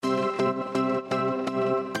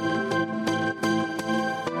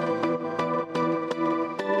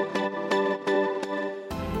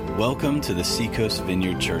Welcome to the Seacoast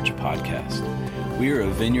Vineyard Church podcast. We are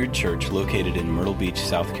a vineyard church located in Myrtle Beach,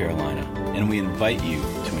 South Carolina, and we invite you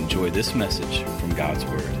to enjoy this message from God's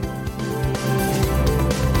Word.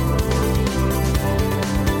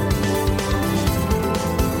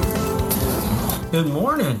 Good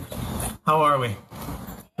morning. How are we?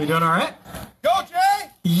 We doing all right? Go,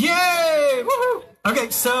 Jay! Yay! Woohoo!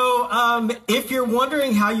 Okay, so if you're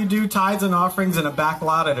wondering how you do tithes and offerings in a back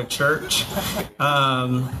lot at a church,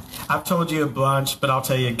 I've told you a bunch, but I'll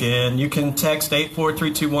tell you again. You can text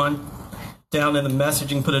 84321 down in the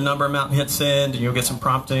messaging, put a number amount and hit send, and you'll get some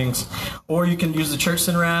promptings. Or you can use the Church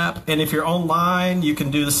Center app, and if you're online, you can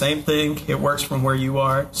do the same thing. It works from where you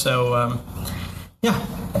are. So, yeah.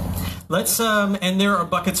 Let's, and there are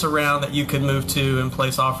buckets around that you can move to and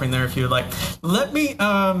place offering there if you would like. Let me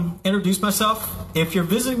introduce myself. If you're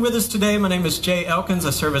visiting with us today, my name is Jay Elkins. I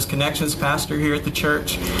serve as Connections Pastor here at the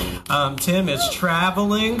church. Tim is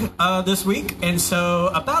traveling this week, and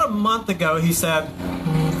so about a month ago he said,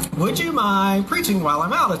 would you mind preaching while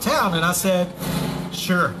I'm out of town? And I said,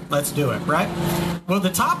 sure, let's do it, right? Well,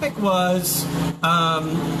 the topic was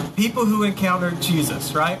people who encountered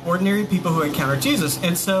Jesus, right? Ordinary people who encountered Jesus.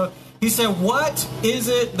 And so he said, what is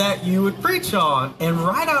it that you would preach on? And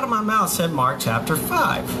right out of my mouth said Mark chapter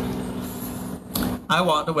 5. I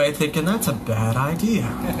walked away thinking that's a bad idea.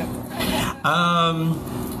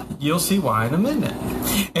 You'll see why in a minute.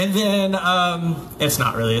 And then, it's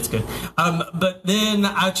not really, it's good. But then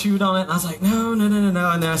I chewed on it and I was like, no. And then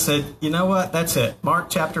I said, you know what? That's it. Mark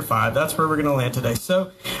chapter 5. That's where we're going to land today.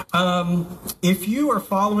 So, if you are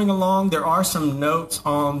following along, there are some notes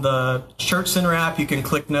on the Church Center app. You can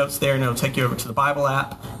click notes there and it'll take you over to the Bible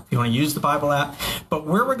app if you want to use the Bible app. But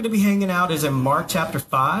where we're going to be hanging out is in Mark chapter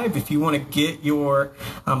 5. If you want to get your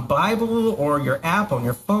Bible or your app on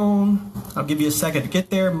your phone, I'll give you a second to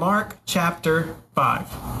get there. Mark chapter 5.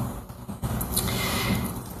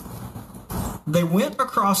 They went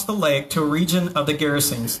across the lake to a region of the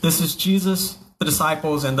Gerasenes. This is Jesus, the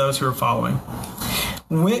disciples, and those who are following.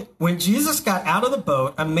 When Jesus got out of the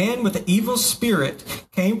boat, a man with an evil spirit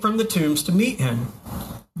came from the tombs to meet him.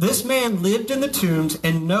 This man lived in the tombs,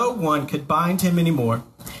 and no one could bind him anymore,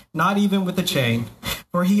 not even with a chain.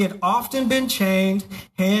 For he had often been chained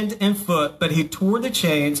hand and foot, but he tore the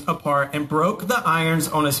chains apart and broke the irons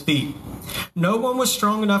on his feet. No one was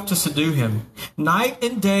strong enough to subdue him. Night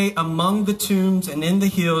and day among the tombs and in the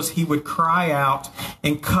hills he would cry out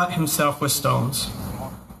and cut himself with stones.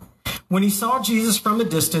 When he saw Jesus from a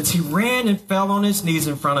distance, he ran and fell on his knees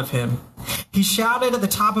in front of him. He shouted at the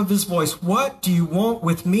top of his voice, "What do you want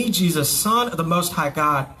with me, Jesus, Son of the Most High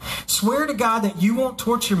God? Swear to God that you won't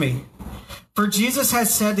torture me." For Jesus had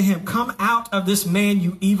said to him, "Come out of this man,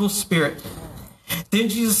 you evil spirit." Then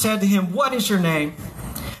Jesus said to him, "What is your name?"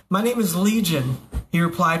 "My name is Legion," he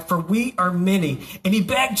replied, "for we are many." And he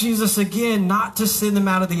begged Jesus again not to send them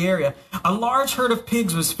out of the area. A large herd of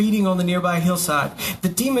pigs was feeding on the nearby hillside. The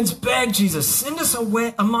demons begged Jesus, "Send us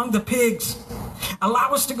away among the pigs.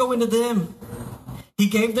 Allow us to go into them." He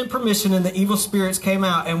gave them permission, and the evil spirits came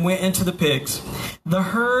out and went into the pigs. The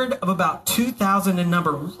herd of about 2,000 in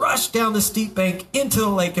number rushed down the steep bank into the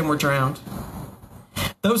lake and were drowned.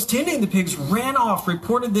 Those tending the pigs ran off,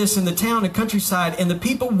 reported this in the town and countryside, and the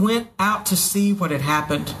people went out to see what had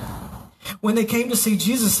happened. When they came to see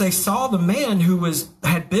Jesus, they saw the man who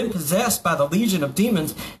had been possessed by the legion of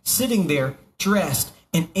demons sitting there, dressed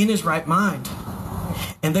and in his right mind.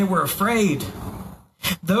 And they were afraid.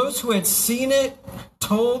 Those who had seen it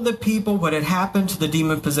told the people what had happened to the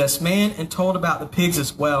demon-possessed man and told about the pigs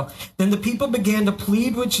as well. Then the people began to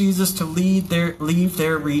plead with Jesus to leave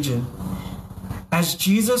their region. As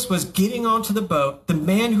Jesus was getting onto the boat, the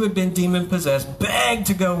man who had been demon-possessed begged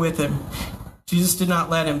to go with him. Jesus did not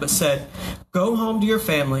let him, but said, "Go home to your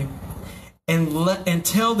family and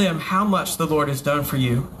tell them how much the Lord has done for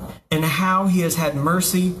you and how he has had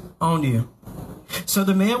mercy on you." So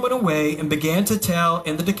the man went away and began to tell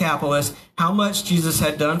in the Decapolis how much Jesus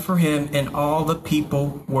had done for him, and all the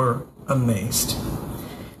people were amazed.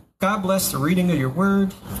 God bless the reading of your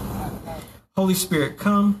word. Holy Spirit,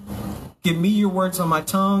 come. Give me your words on my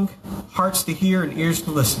tongue, hearts to hear and ears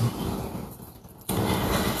to listen.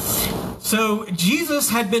 So Jesus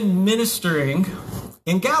had been ministering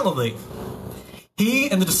in Galilee. He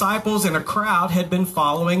and the disciples and a crowd had been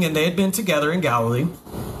following, and they had been together in Galilee.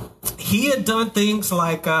 He had done things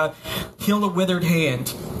like heal a withered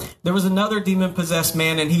hand. There was another demon-possessed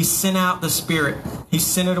man, and he sent out the spirit. He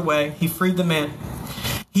sent it away. He freed the man.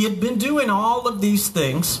 He had been doing all of these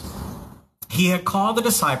things. He had called the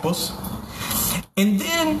disciples. And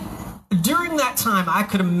then during that time, I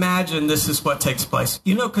could imagine this is what takes place.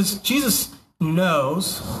 You know, because Jesus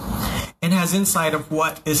knows and has insight of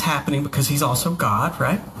what is happening because he's also God,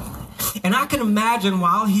 right? And I can imagine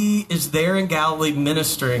while he is there in Galilee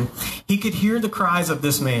ministering, he could hear the cries of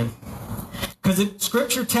this man. Because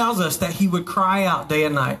Scripture tells us that he would cry out day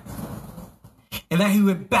and night, and that he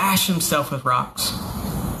would bash himself with rocks.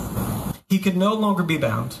 He could no longer be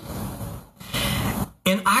bound.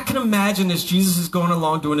 And I can imagine as Jesus is going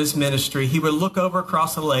along doing his ministry, he would look over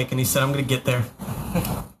across the lake and he said, I'm going to get there.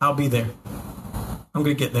 I'll be there. I'm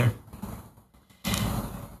going to get there.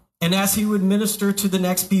 And as he would minister to the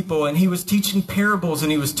next people, and he was teaching parables,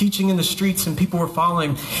 and he was teaching in the streets, and people were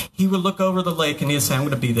following, he would look over the lake and he'd say, I'm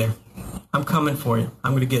going to be there. I'm coming for you.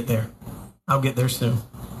 I'm going to get there. I'll get there soon.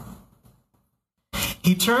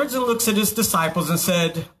 He turns and looks at his disciples and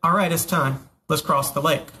said, all right, it's time. Let's cross the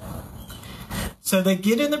lake. So they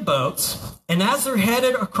get in the boats, and as they're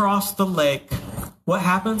headed across the lake, what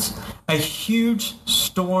happens? A huge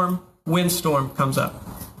windstorm comes up.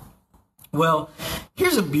 Well,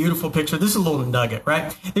 here's a beautiful picture. This is a little nugget,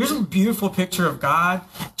 right? There's a beautiful picture of God,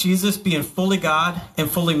 Jesus being fully God and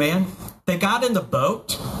fully man. They got in the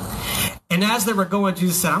boat, and as they were going,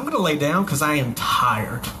 Jesus said, I'm going to lay down because I am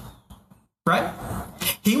tired, right?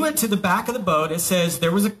 He went to the back of the boat. It says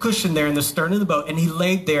there was a cushion there in the stern of the boat, and he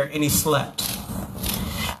laid there and he slept.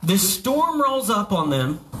 This storm rolls up on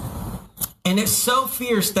them, and it's so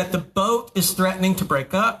fierce that the boat is threatening to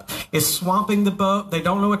break up. It's swamping the boat. They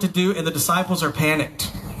don't know what to do, and the disciples are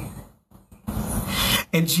panicked.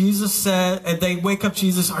 And Jesus said, and they wake up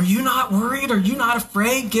Jesus, are you not worried? Are you not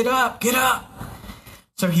afraid? Get up, get up.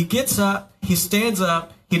 So he gets up, he stands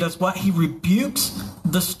up, he does what? He rebukes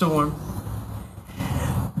the storm.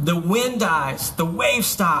 The wind dies, the waves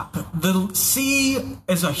stop, the sea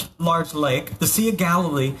is a large lake, the Sea of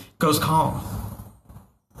Galilee goes calm.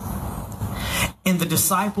 And the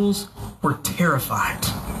disciples were terrified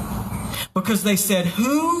because they said,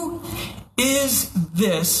 who is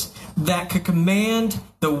this that could command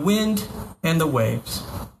the wind and the waves?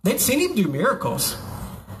 They'd seen him do miracles.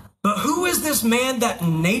 But who is this man that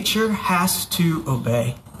nature has to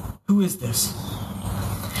obey? Who is this?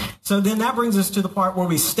 So then that brings us to the part where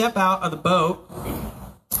we step out of the boat,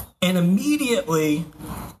 and immediately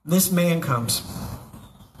this man comes.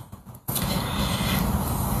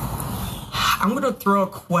 I'm going to throw a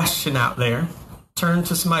question out there. Turn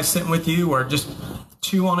to somebody sitting with you or just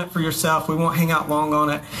chew on it for yourself. We won't hang out long on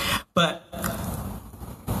it. But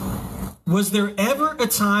was there ever a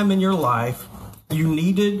time in your life you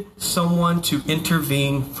needed someone to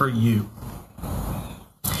intervene for you?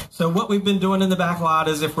 So what we've been doing in the back lot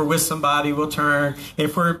is if we're with somebody, we'll turn.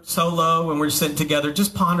 If we're solo and we're sitting together,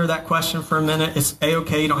 just ponder that question for a minute. It's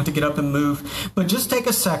A-okay. You don't have to get up and move. But just take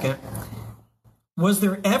a second. Was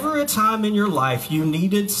there ever a time in your life you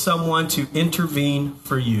needed someone to intervene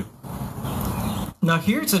for you? Now,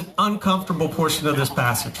 here's an uncomfortable portion of this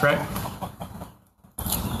passage, right?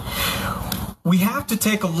 We have to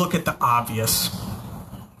take a look at the obvious.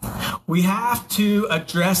 We have to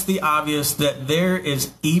address the obvious that there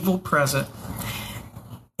is evil present,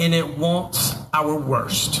 and it wants our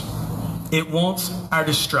worst. It wants our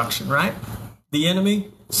destruction, right? The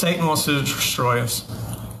enemy, Satan, wants to destroy us.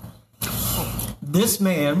 This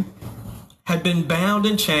man had been bound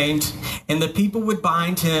and chained, and the people would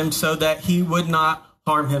bind him so that he would not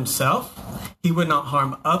harm himself, he would not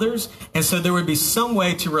harm others, and so there would be some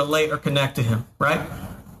way to relate or connect to him, right?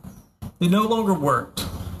 It no longer worked.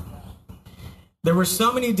 There were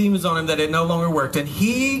so many demons on him that it no longer worked, and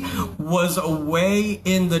he was away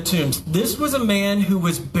in the tombs. This was a man who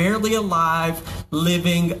was barely alive,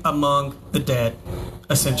 living among the dead,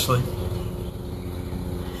 essentially.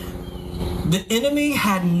 The enemy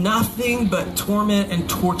had nothing but torment and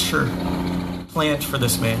torture planned for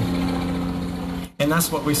this man. And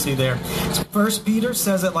that's what we see there. So 1 Peter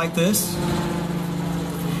says it like this.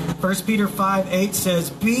 1 Peter 5:8 says,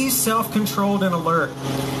 be self-controlled and alert.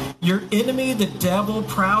 Your enemy, the devil,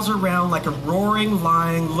 prowls around like a roaring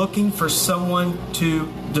lion looking for someone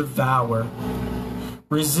to devour.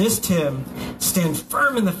 Resist him. Stand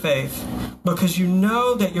firm in the faith, because you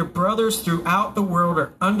know that your brothers throughout the world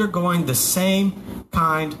are undergoing the same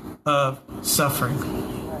kind of suffering.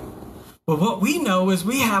 Well, what we know is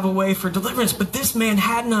we have a way for deliverance, but this man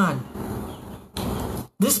had none.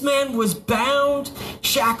 This man was bound,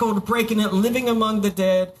 shackled, breaking it, living among the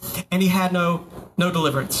dead, and he had no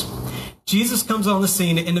deliverance. Jesus comes on the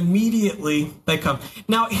scene, and immediately they come.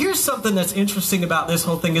 Now, here's something that's interesting about this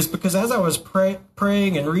whole thing is because as I was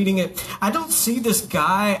praying and reading it, I don't see this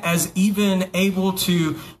guy as even able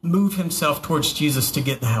to move himself towards Jesus to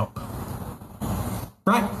get the help.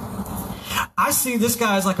 Right? I see this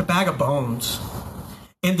guy as like a bag of bones.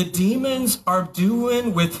 And the demons are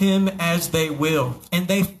doing with him as they will. And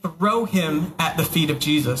they throw him at the feet of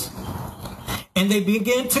Jesus. And they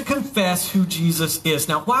begin to confess who Jesus is.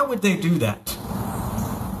 Now, why would they do that?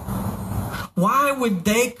 Why would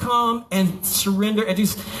they come and surrender at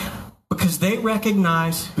Jesus? Because they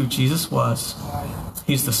recognize who Jesus was.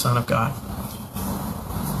 He's the Son of God.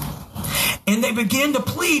 And they begin to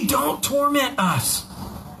plead, don't torment us.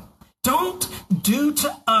 Don't do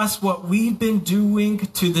to us what we've been doing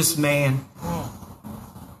to this man.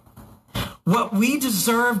 What we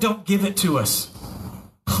deserve, don't give it to us.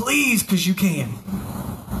 Please, because you can.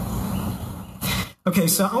 Okay,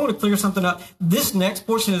 so I want to clear something up. This next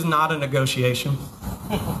portion is not a negotiation.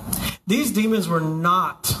 These demons were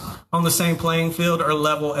not on the same playing field or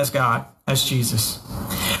level as God, as Jesus.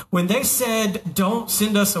 When they said, don't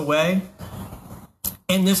send us away,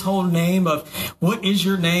 and this whole name of, what is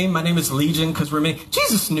your name? My name is Legion, because we're many.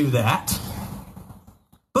 Jesus knew that.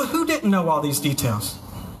 But who didn't know all these details?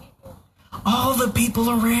 All the people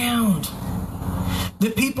around. The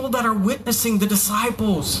people that are witnessing the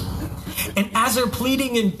disciples. And as they're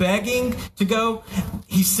pleading and begging to go,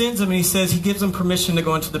 he sends them and he says, he gives them permission to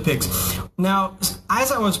go into the pigs. Now,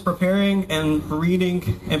 as I was preparing and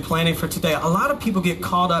reading and planning for today, a lot of people get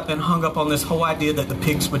caught up and hung up on this whole idea that the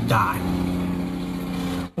pigs would die.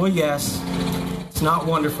 Well, yes, it's not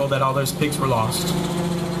wonderful that all those pigs were lost.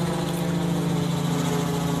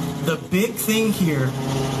 The big thing here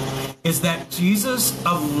is that Jesus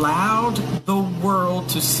allowed the world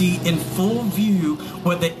to see in full view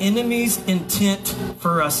what the enemy's intent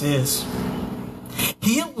for us is.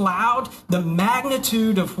 He allowed the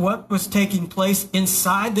magnitude of what was taking place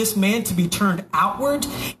inside this man to be turned outward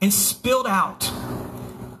and spilled out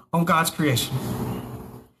on God's creation.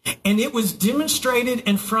 And it was demonstrated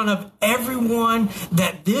in front of everyone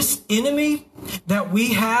that this enemy that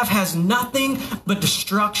we have has nothing but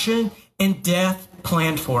destruction and death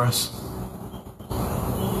planned for us.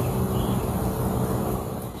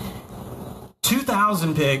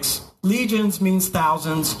 2,000 pigs. Legions means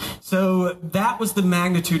thousands. So that was the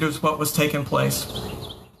magnitude of what was taking place.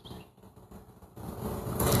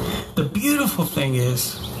 The beautiful thing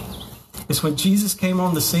is when Jesus came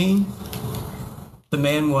on the scene, the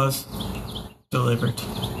man was delivered.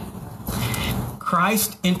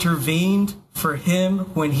 Christ intervened for him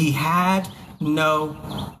when he had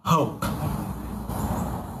no hope.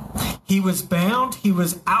 He was bound. He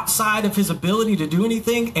was outside of his ability to do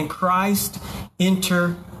anything, and Christ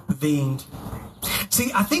intervened.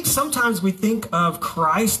 See, I think sometimes we think of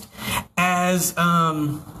Christ as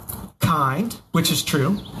kind, which is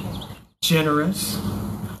true, generous,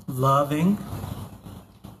 loving.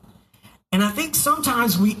 And I think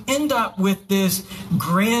sometimes we end up with this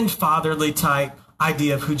grandfatherly type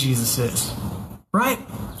idea of who Jesus is, right?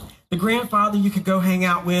 The grandfather you could go hang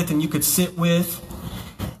out with and you could sit with.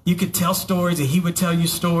 You could tell stories and he would tell you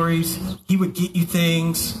stories. He would get you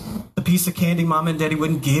things. The piece of candy mom and daddy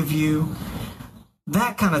wouldn't give you.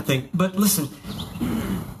 That kind of thing. But listen,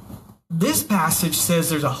 this passage says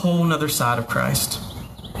there's a whole nother side of Christ.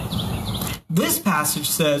 This passage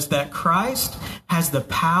says that Christ has the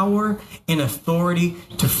power and authority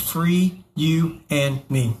to free you and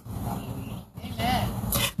me. Amen.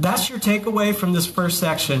 That's your takeaway from this first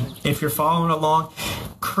section. If you're following along,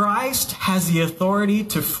 Christ has the authority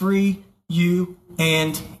to free you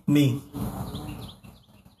and me.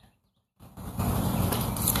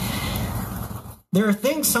 There are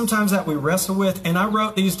things sometimes that we wrestle with, and I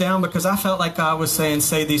wrote these down because I felt like God was saying,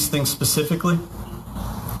 say these things specifically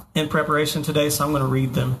in preparation today, so I'm going to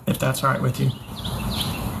read them, if that's all right with you.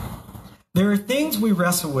 There are things we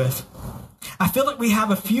wrestle with. I feel like we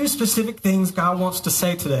have a few specific things God wants to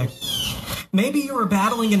say today. Maybe you are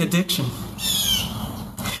battling an addiction.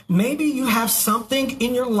 Maybe you have something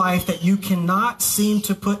in your life that you cannot seem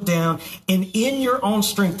to put down, and in your own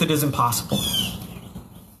strength it is impossible.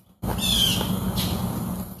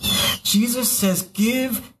 Jesus says,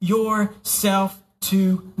 give yourself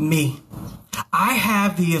to me. I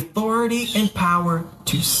have the authority and power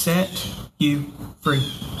to set you free.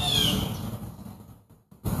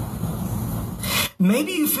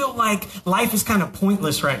 Maybe you feel like life is kind of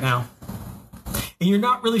pointless right now, and you're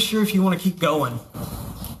not really sure if you want to keep going.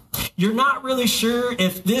 You're not really sure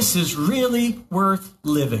if this is really worth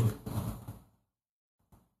living.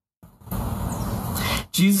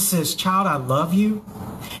 Jesus says, child, I love you,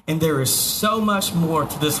 and there is so much more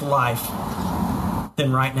to this life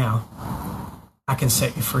than right now. I can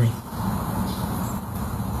set you free.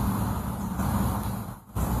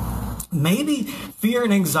 Maybe fear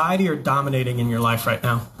and anxiety are dominating in your life right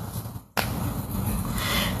now.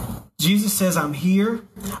 Jesus says, I'm here.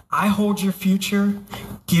 I hold your future.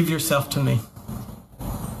 give yourself to me.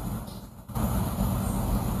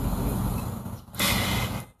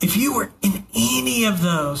 If you were in any of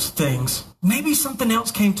those things, maybe something else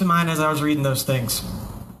came to mind as I was reading those things.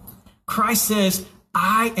 Christ says,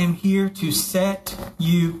 I am here to set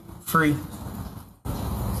you free.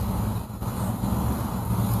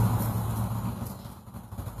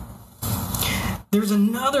 There's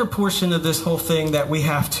another portion of this whole thing that we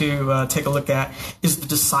have to take a look at, is the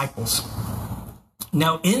disciples.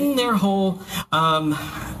 Now, in their whole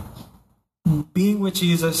being with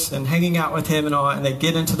Jesus and hanging out with him and all, and they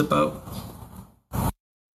get into the boat,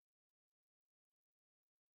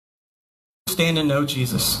 stand and know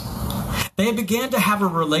Jesus. They began to have a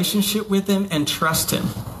relationship with him and trust him.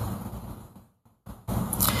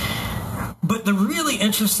 But the really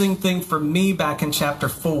interesting thing for me back in chapter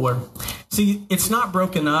 4, see, it's not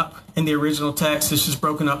broken up in the original text. It's just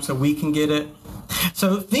broken up so we can get it.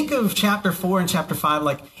 So think of chapter 4 and chapter 5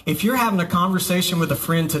 like if you're having a conversation with a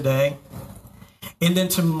friend today, and then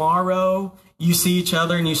tomorrow you see each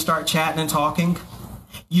other and you start chatting and talking,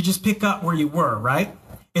 you just pick up where you were, right?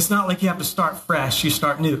 It's not like you have to start fresh, you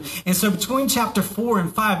start new. And so between chapter 4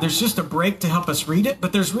 and 5, there's just a break to help us read it,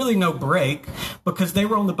 but there's really no break because they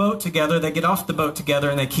were on the boat together, they get off the boat together,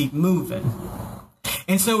 and they keep moving.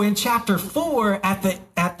 And so in chapter 4, at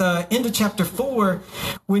the end of chapter 4,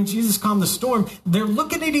 when Jesus calmed the storm, they're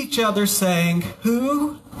looking at each other saying,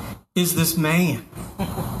 who is this man?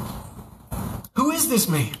 Who is this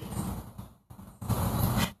man?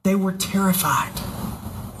 They were terrified.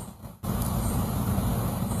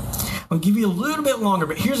 I'll give you a little bit longer,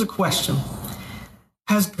 but here's a question.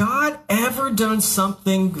 Has God ever done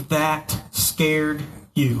something that scared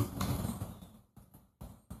you?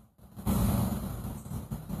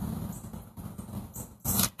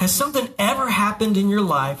 Has something ever happened in your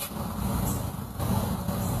life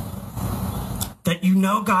that you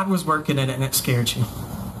know God was working in it and it scared you?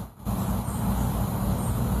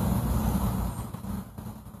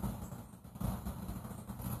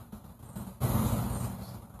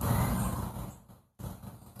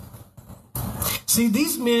 See,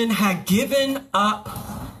 these men had given up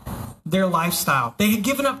their lifestyle. They had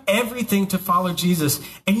given up everything to follow Jesus,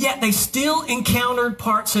 and yet they still encountered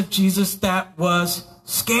parts of Jesus that was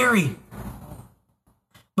scary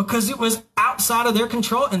because it was outside of their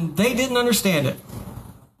control and they didn't understand it.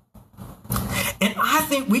 And I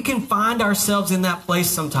think we can find ourselves in that place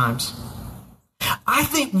sometimes. I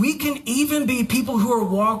think we can even be people who are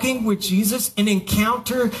walking with Jesus and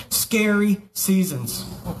encounter scary seasons.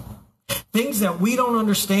 Things that we don't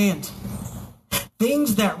understand.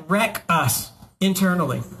 Things that wreck us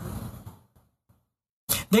internally.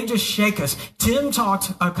 They just shake us. Tim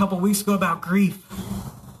talked a couple weeks ago about grief.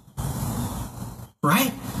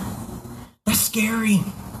 Right? That's scary.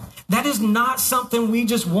 That is not something we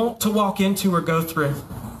just want to walk into or go through.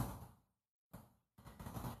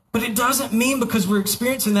 But it doesn't mean because we're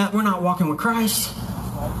experiencing that we're not walking with Christ.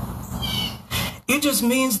 It just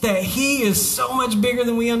means that he is so much bigger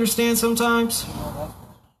than we understand sometimes.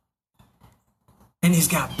 And he's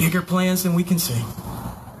got bigger plans than we can see.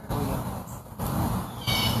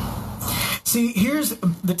 See, here's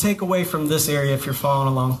the takeaway from this area if you're following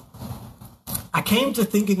along. I came to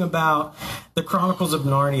thinking about the Chronicles of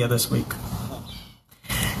Narnia this week.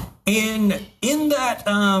 And in that,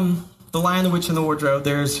 The Lion, the Witch, and the Wardrobe,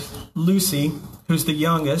 there's Lucy, who's the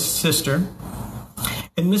youngest sister,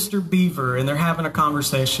 and Mr. Beaver, and they're having a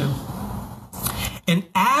conversation. And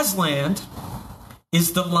Aslan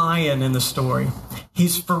is the lion in the story.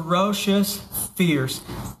 He's ferocious, fierce,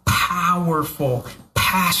 powerful,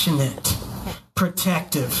 passionate,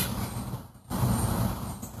 protective.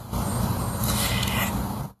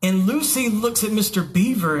 And Lucy looks at Mr.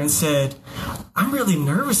 Beaver and said, I'm really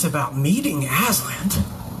nervous about meeting Aslan.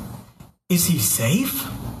 Is he safe?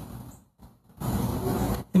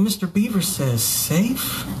 And Mr. Beaver says,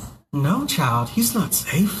 safe? No, child, he's not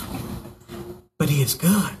safe. But he is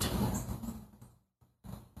good.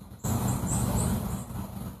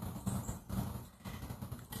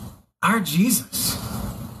 Our Jesus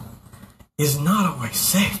is not always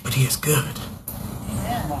safe, but he is good.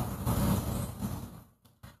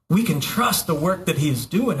 We can trust the work that he is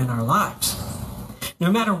doing in our lives.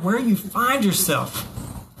 No matter where you find yourself,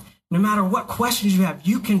 no matter what questions you have,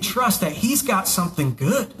 you can trust that he's got something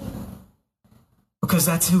good. Because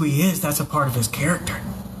that's who he is. That's a part of his character.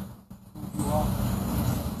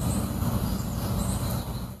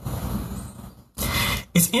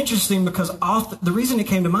 It's interesting because the reason it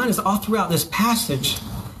came to mind is all throughout this passage,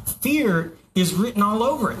 fear is written all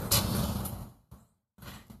over it.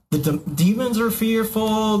 The demons are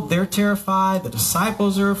fearful. They're terrified. The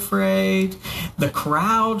disciples are afraid. The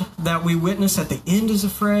crowd that we witness at the end is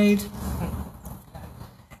afraid.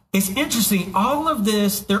 It's interesting. All of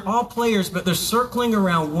this, they're all players, but they're circling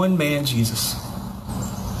around one man, Jesus.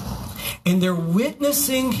 And they're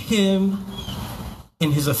witnessing him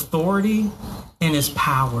in his authority and his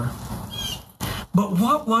power. But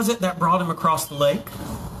what was it that brought him across the lake?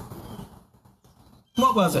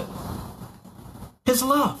 What was it? His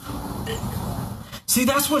love. See,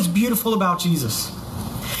 that's what's beautiful about Jesus,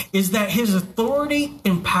 is that his authority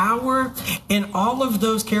and power and all of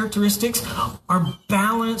those characteristics are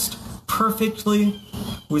balanced perfectly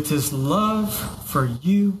with his love for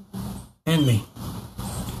you and me.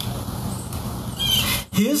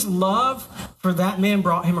 His love for that man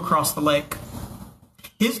brought him across the lake.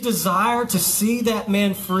 His desire to see that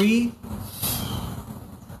man free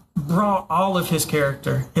brought all of his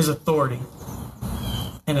character, his authority,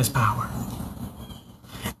 and his power.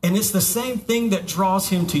 And it's the same thing that draws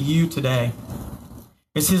him to you today.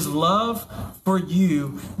 It's his love for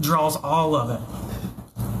you draws all of it.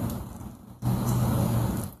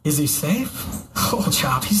 Is he safe? Oh,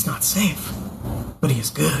 child, he's not safe, but he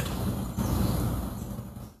is good.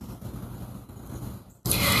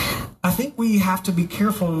 I think we have to be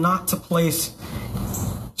careful not to place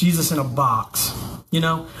Jesus in a box,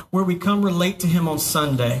 where we come relate to him on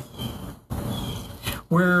Sunday,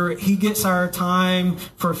 where he gets our time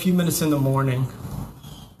for a few minutes in the morning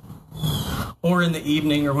or in the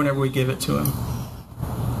evening or whenever we give it to him.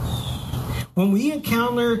 When we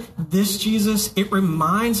encounter this Jesus, it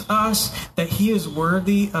reminds us that he is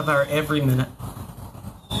worthy of our every minute.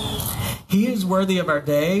 He is worthy of our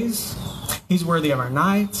days. He's worthy of our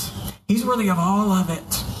nights. He's worthy of all of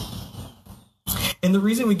it. And the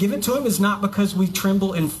reason we give it to him is not because we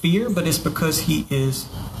tremble in fear, but it's because he is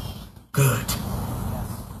good.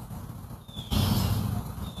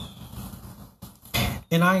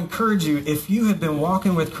 And I encourage you, if you have been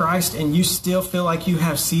walking with Christ and you still feel like you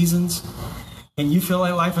have seasons and you feel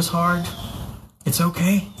like life is hard, it's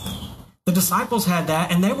okay. The disciples had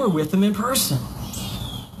that and they were with him in person.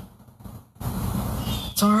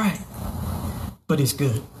 It's all right. But he's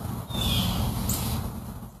good.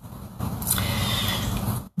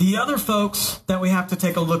 The other folks that we have to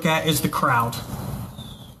take a look at is the crowd.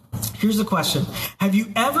 Here's the question. Have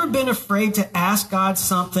you ever been afraid to ask God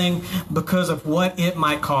something because of what it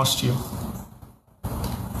might cost you?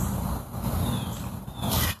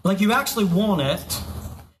 Like you actually want it.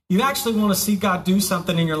 You actually want to see God do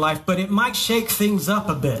something in your life, but it might shake things up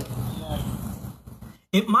a bit.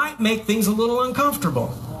 It might make things a little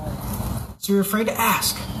uncomfortable. So you're afraid to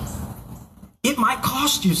ask. It might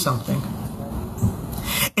cost you something.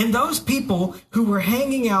 And those people who were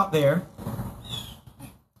hanging out there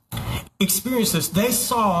experienced this. They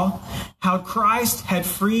saw how Christ had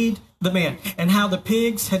freed the man and how the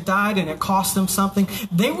pigs had died and it cost them something.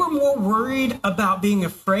 They were more worried about being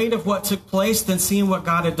afraid of what took place than seeing what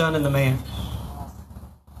God had done in the man.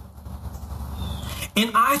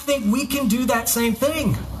 And I think we can do that same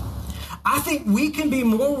thing. I think we can be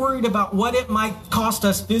more worried about what it might cost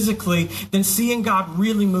us physically than seeing God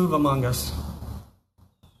really move among us.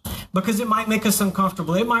 Because it might make us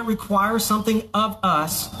uncomfortable. It might require something of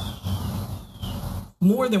us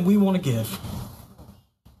more than we want to give.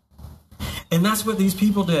 And that's what these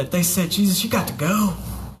people did. They said, Jesus, you got to go.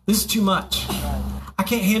 This is too much. I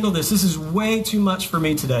can't handle this. This is way too much for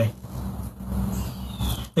me today.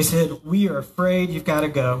 They said, we are afraid. You've got to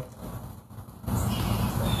go.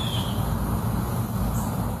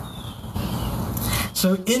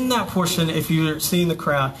 So in that portion, if you're seeing the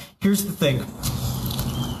crowd, here's the thing.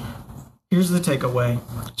 Here's the takeaway.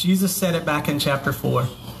 Jesus said it back in chapter 4.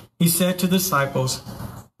 He said to the disciples,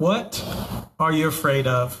 what are you afraid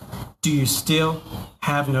of? Do you still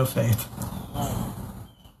have no faith?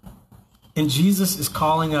 And Jesus is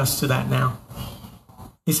calling us to that now.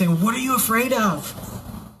 He's saying, what are you afraid of?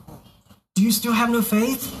 Do you still have no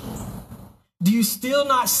faith? Do you still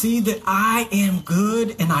not see that I am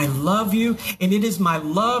good and I love you? And it is my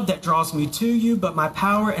love that draws me to you, but my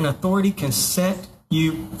power and authority can set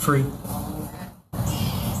you free.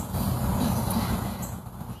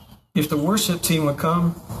 If the worship team would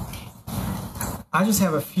come, I just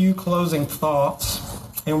have a few closing thoughts,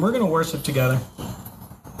 and we're going to worship together.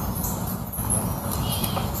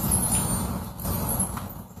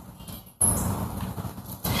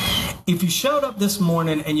 If you showed up this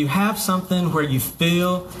morning and you have something where you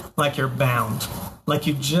feel like you're bound, like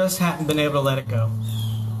you just haven't been able to let it go,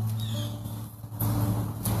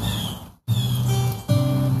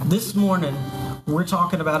 this morning we're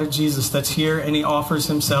talking about a Jesus that's here and he offers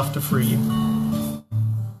himself to free you.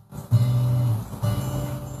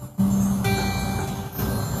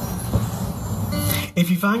 If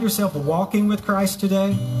you find yourself walking with Christ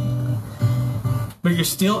today, but you're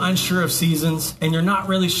still unsure of seasons and you're not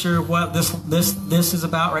really sure what this is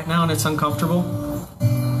about right now and it's uncomfortable,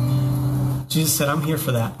 Jesus said, I'm here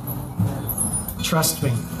for that. Trust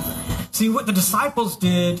me. See, what the disciples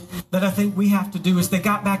did that I think we have to do is they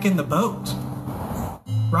got back in the boat.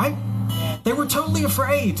 Right? They were totally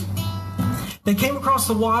afraid. They came across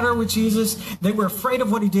the water with Jesus. They were afraid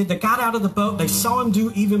of what he did. They got out of the boat. They saw him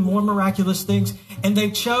do even more miraculous things. And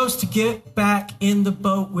they chose to get back in the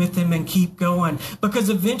boat with him and keep going. Because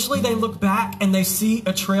eventually they look back and they see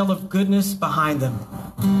a trail of goodness behind them.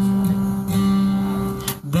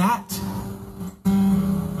 That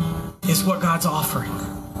is what God's offering.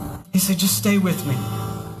 He said, just stay with me.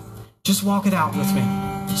 Just walk it out with me.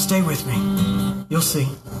 Stay with me. You'll see.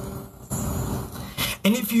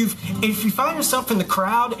 And if you find yourself in the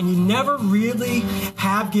crowd and you never really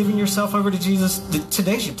have given yourself over to Jesus,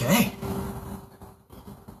 today's your day.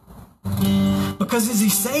 Because is he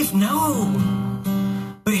safe? No.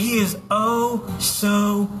 But he is oh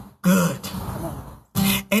so good.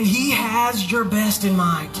 And he has your best in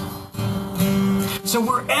mind. So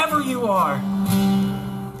wherever you are,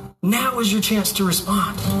 now is your chance to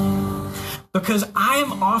respond. Because I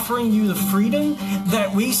am offering you the freedom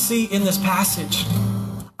that we see in this passage.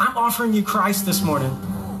 I'm offering you Christ this morning.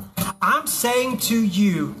 I'm saying to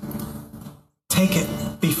you, take it,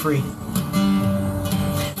 be free.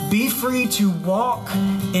 Be free to walk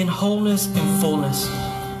in wholeness and fullness.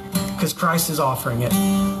 Because Christ is offering it.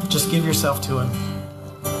 Just give yourself to him.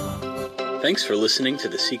 Thanks for listening to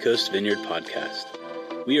the Seacoast Vineyard Podcast.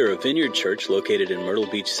 We are a vineyard church located in Myrtle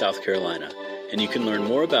Beach, South Carolina, and you can learn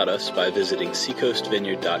more about us by visiting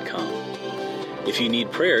seacoastvineyard.com. If you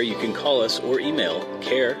need prayer, you can call us or email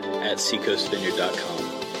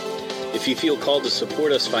care@seacoastvineyard.com. If you feel called to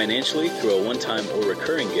support us financially through a one-time or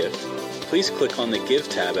recurring gift, please click on the Give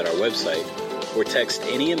tab at our website or text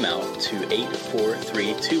any amount to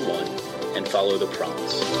 84321 and follow the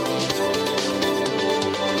prompts.